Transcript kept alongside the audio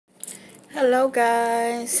Hello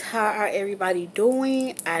guys, how are everybody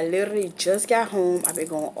doing? I literally just got home. I've been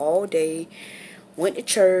going all day. Went to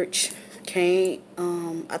church, came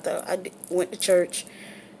after went to church,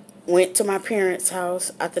 went to my parents'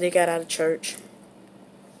 house after they got out of church.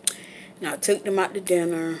 And I took them out to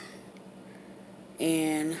dinner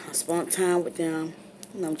and I spent time with them.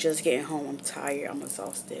 And I'm just getting home. I'm tired. I'm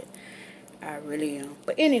exhausted. I really am.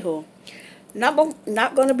 But anywho, not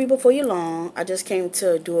gonna be before you long. I just came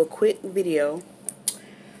to do a quick video.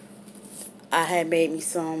 I had made me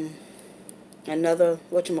another,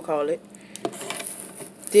 whatchamacallit.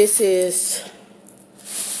 This is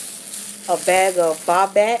a bag of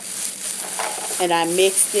Bobat, and I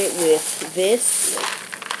mixed it with this.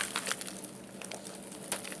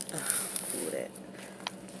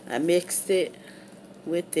 I mixed it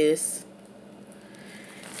with this,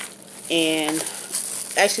 and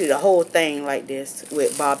actually the whole thing like this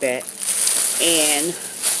with Bobat, and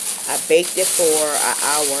I baked it for an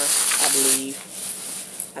hour, I believe.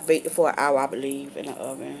 I baked it for an hour, I believe, in the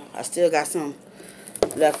oven. I still got some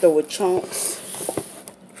leftover chunks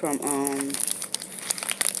from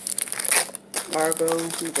Argo.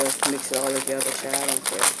 Let me just mix it all together, child.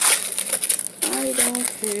 I don't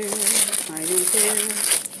care. I don't care.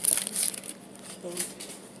 I don't care.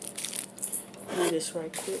 So, do this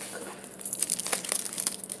right quick.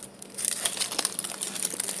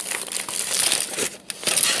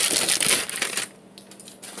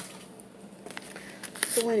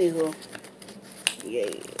 So anywho,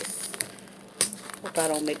 yes. Hope I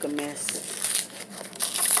don't make a mess.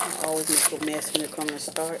 I always make a mess when it comes to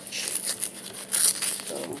starch.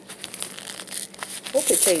 So, hope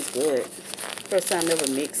it tastes good. First time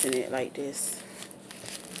ever mixing it like this.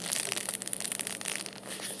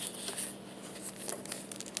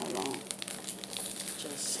 Hold on.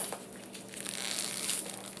 Just.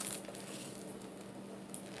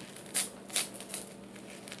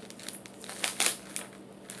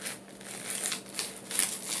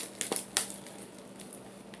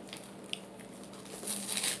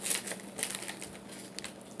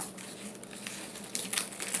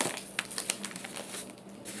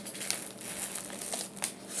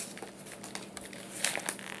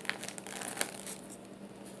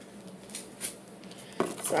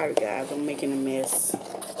 Sorry guys, I'm making a mess.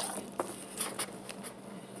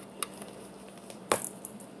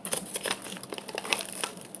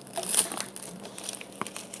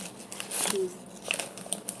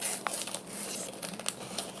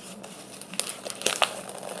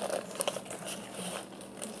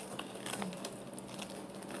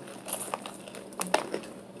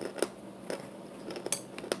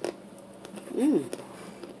 Mmm.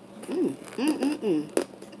 Mmm. Mmm. Mmm.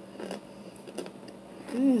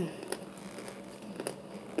 Mmm. Mmm.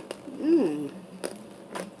 Mmm.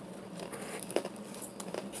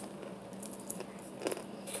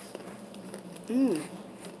 Mmm.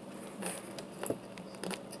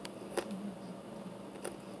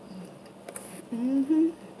 Mm-hmm.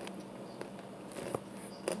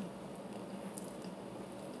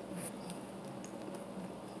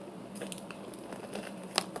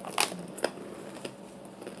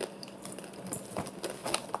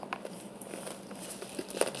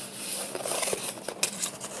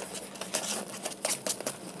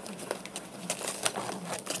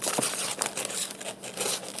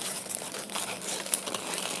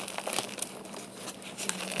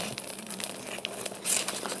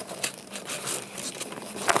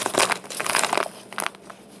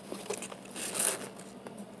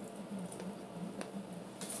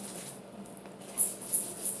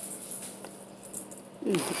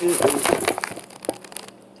 Mm.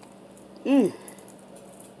 Mm.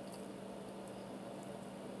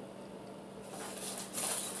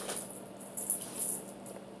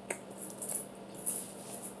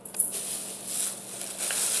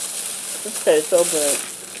 This tastes so good.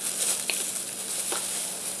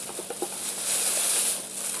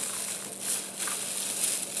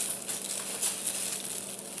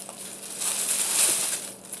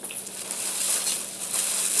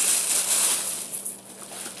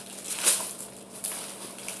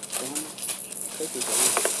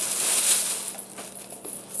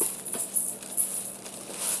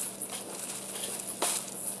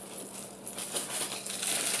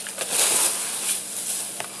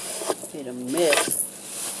 Made a mess.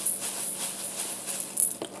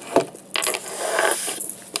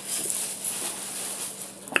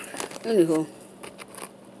 Anywho.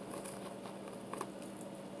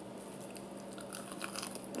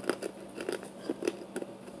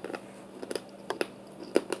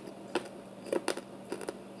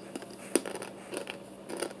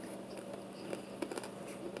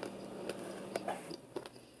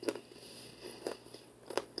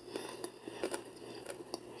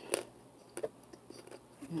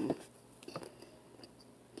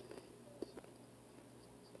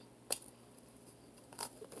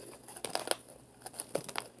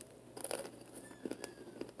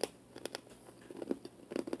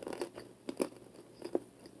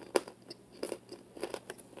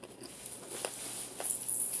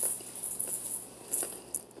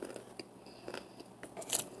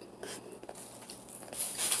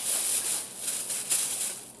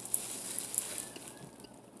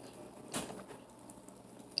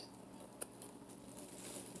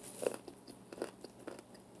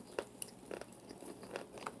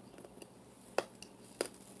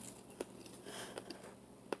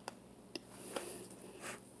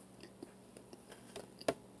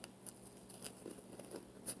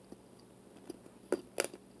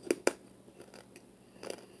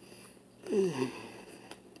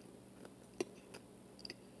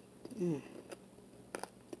 Oh,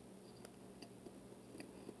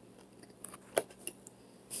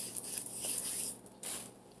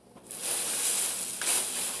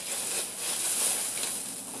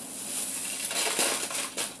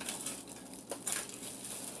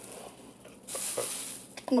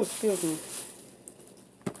 excuse me.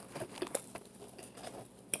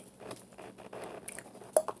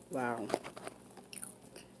 Wow.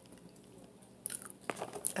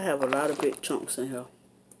 I have a lot of big chunks in here.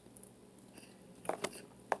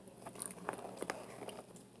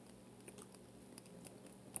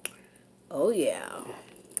 Oh yeah.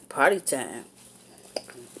 Party time.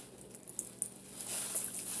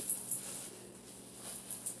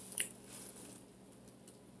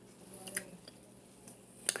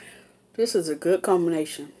 This is a good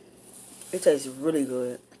combination. It tastes really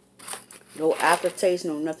good. No aftertaste,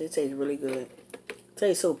 no nothing. It tastes really good. It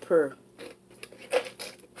tastes so pure.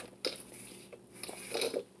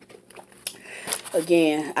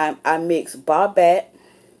 Again, I mix Bobbat,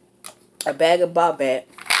 a bag of Bobbat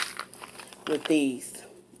with these.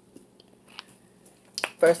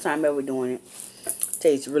 First time ever doing it.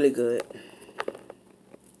 Tastes really good.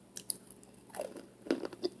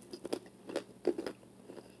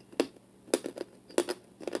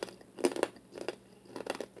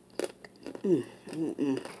 Mm, mm,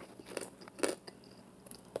 mm.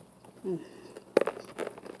 Mm.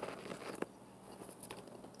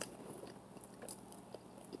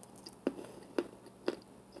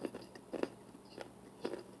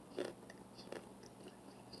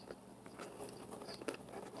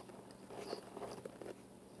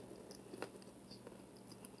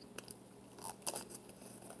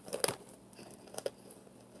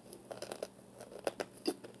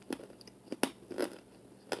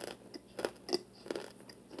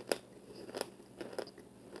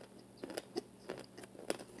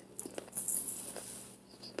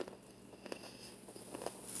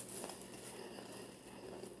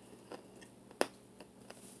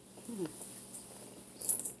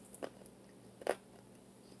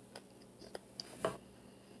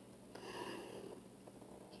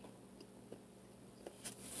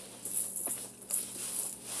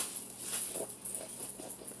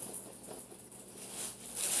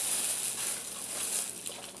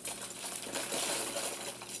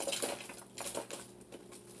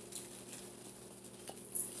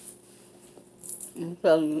 I'm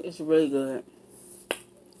telling you, it's really good.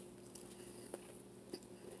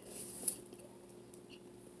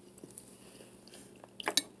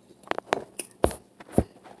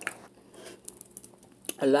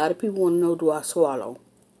 A lot of people want to know, do I swallow?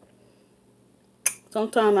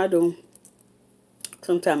 Sometimes I do.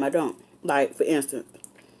 Sometimes I don't. Like, for instance,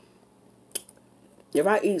 if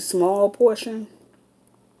I eat small portion,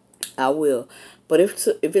 I will. But if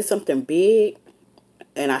it's something big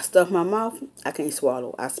and I stuff my mouth, I can't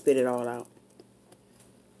swallow. I spit it all out.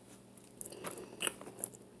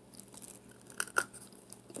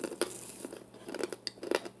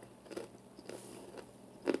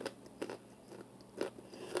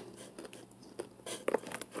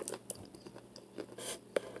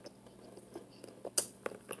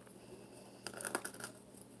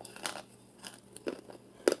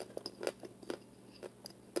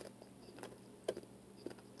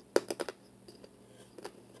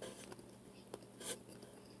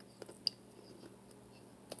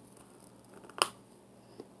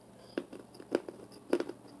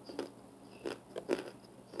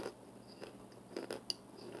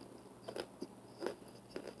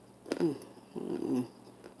 Mm, mm,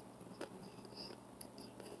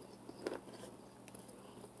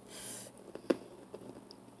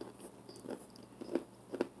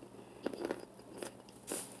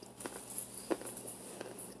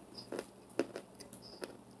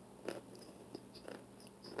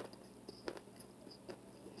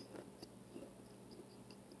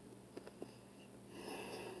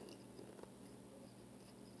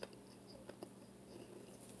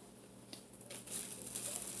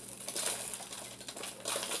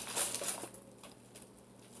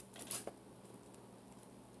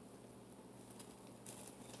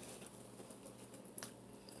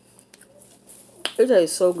 It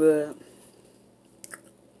tastes so good.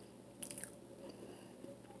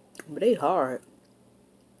 But they hard.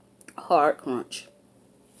 Hard crunch.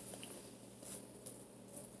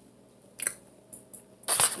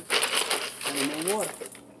 And more water.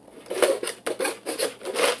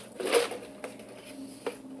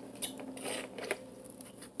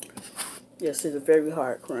 Yes, it's a very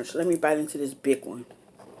hard crunch. Let me bite into this big one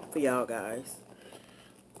for y'all guys.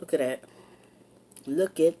 Look at that.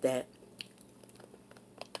 Look at that.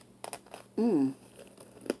 Mmm.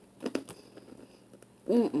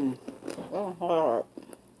 Oh, hard.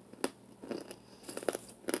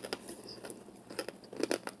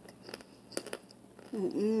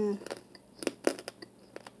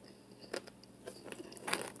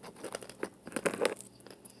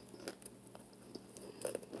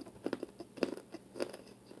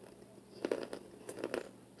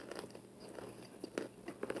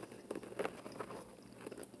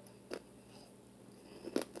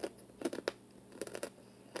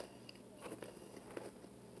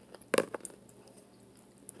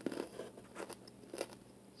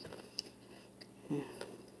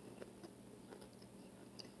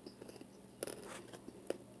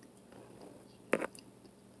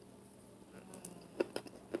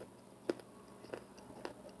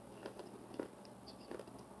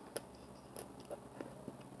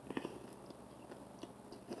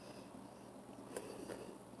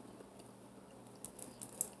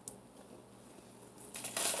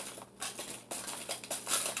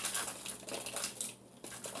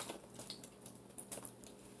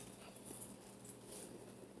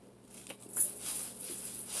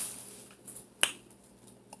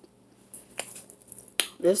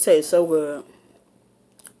 This tastes so good.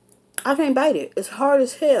 I can't bite it. It's hard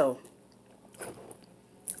as hell.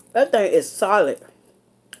 That thing is solid.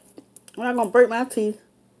 I'm not gonna break my teeth.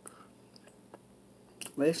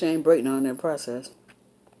 But it ain't break none in that process.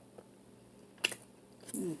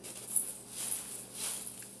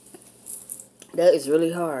 That is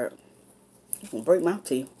really hard. I'm gonna break my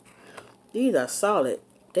teeth. These are solid.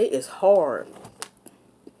 They is hard.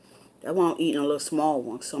 That's why I'm eating a little small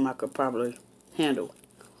one, some I could probably handle.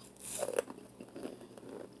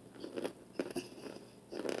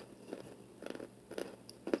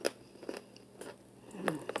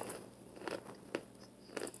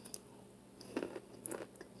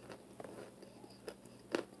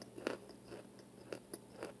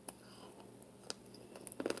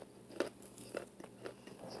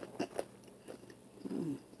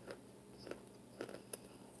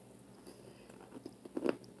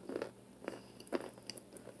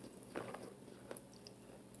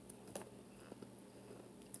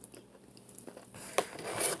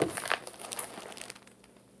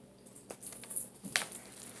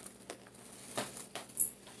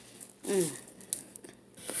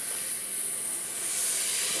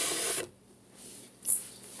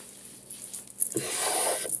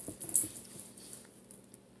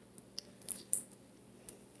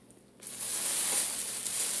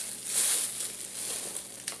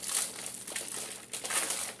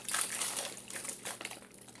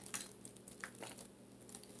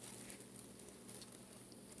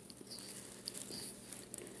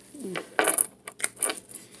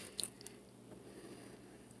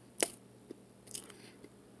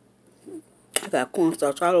 I got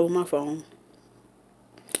cornstarch all over my phone.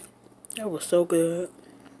 That was so good.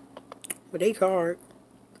 But they hard.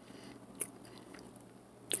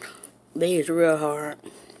 They is real hard.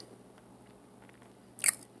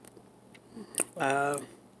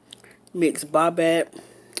 Mix Barbet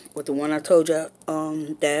with the one I told you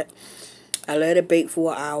that I let it bake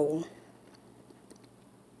for an hour.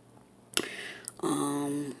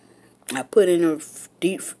 I put in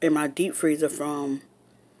my deep freezer from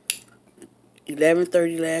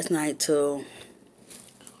 11:30 last night till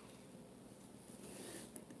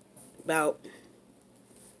about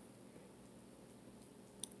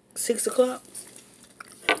 6 o'clock.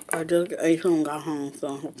 I just ate home, got home, so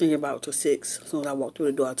I'm thinking about till 6. As soon as I walked through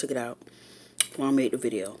the door, I took it out when I made the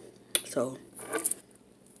video. So,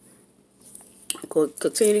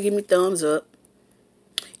 continue to give me thumbs up.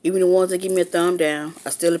 Even the ones that give me a thumb down, I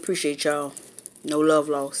still appreciate y'all. No love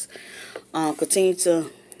lost. Continue to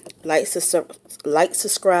like,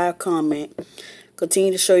 subscribe, comment.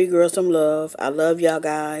 Continue to show you girls some love. I love y'all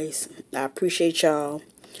guys. I appreciate y'all.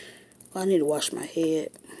 I need to wash my head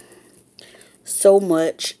so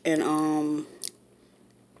much. And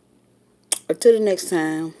until the next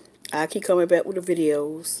time, I keep coming back with the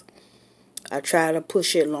videos. I try to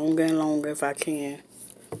push it longer and longer if I can.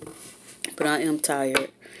 But I am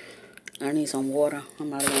tired. I need some water.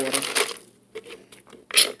 I'm out of water.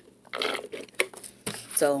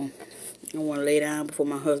 So, I want to lay down before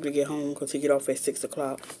my husband get home because he get off at 6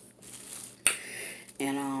 o'clock.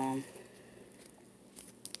 And,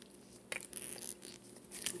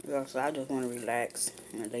 so I just want to relax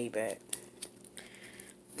and lay back.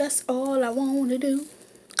 That's all I want to do.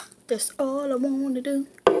 That's all I want to do.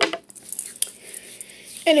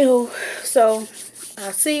 Anywho, so,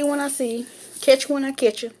 I'll see you when I see you. Catch you when I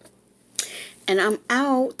catch you. And I'm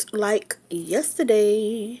out like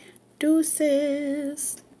yesterday.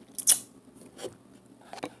 Deuces.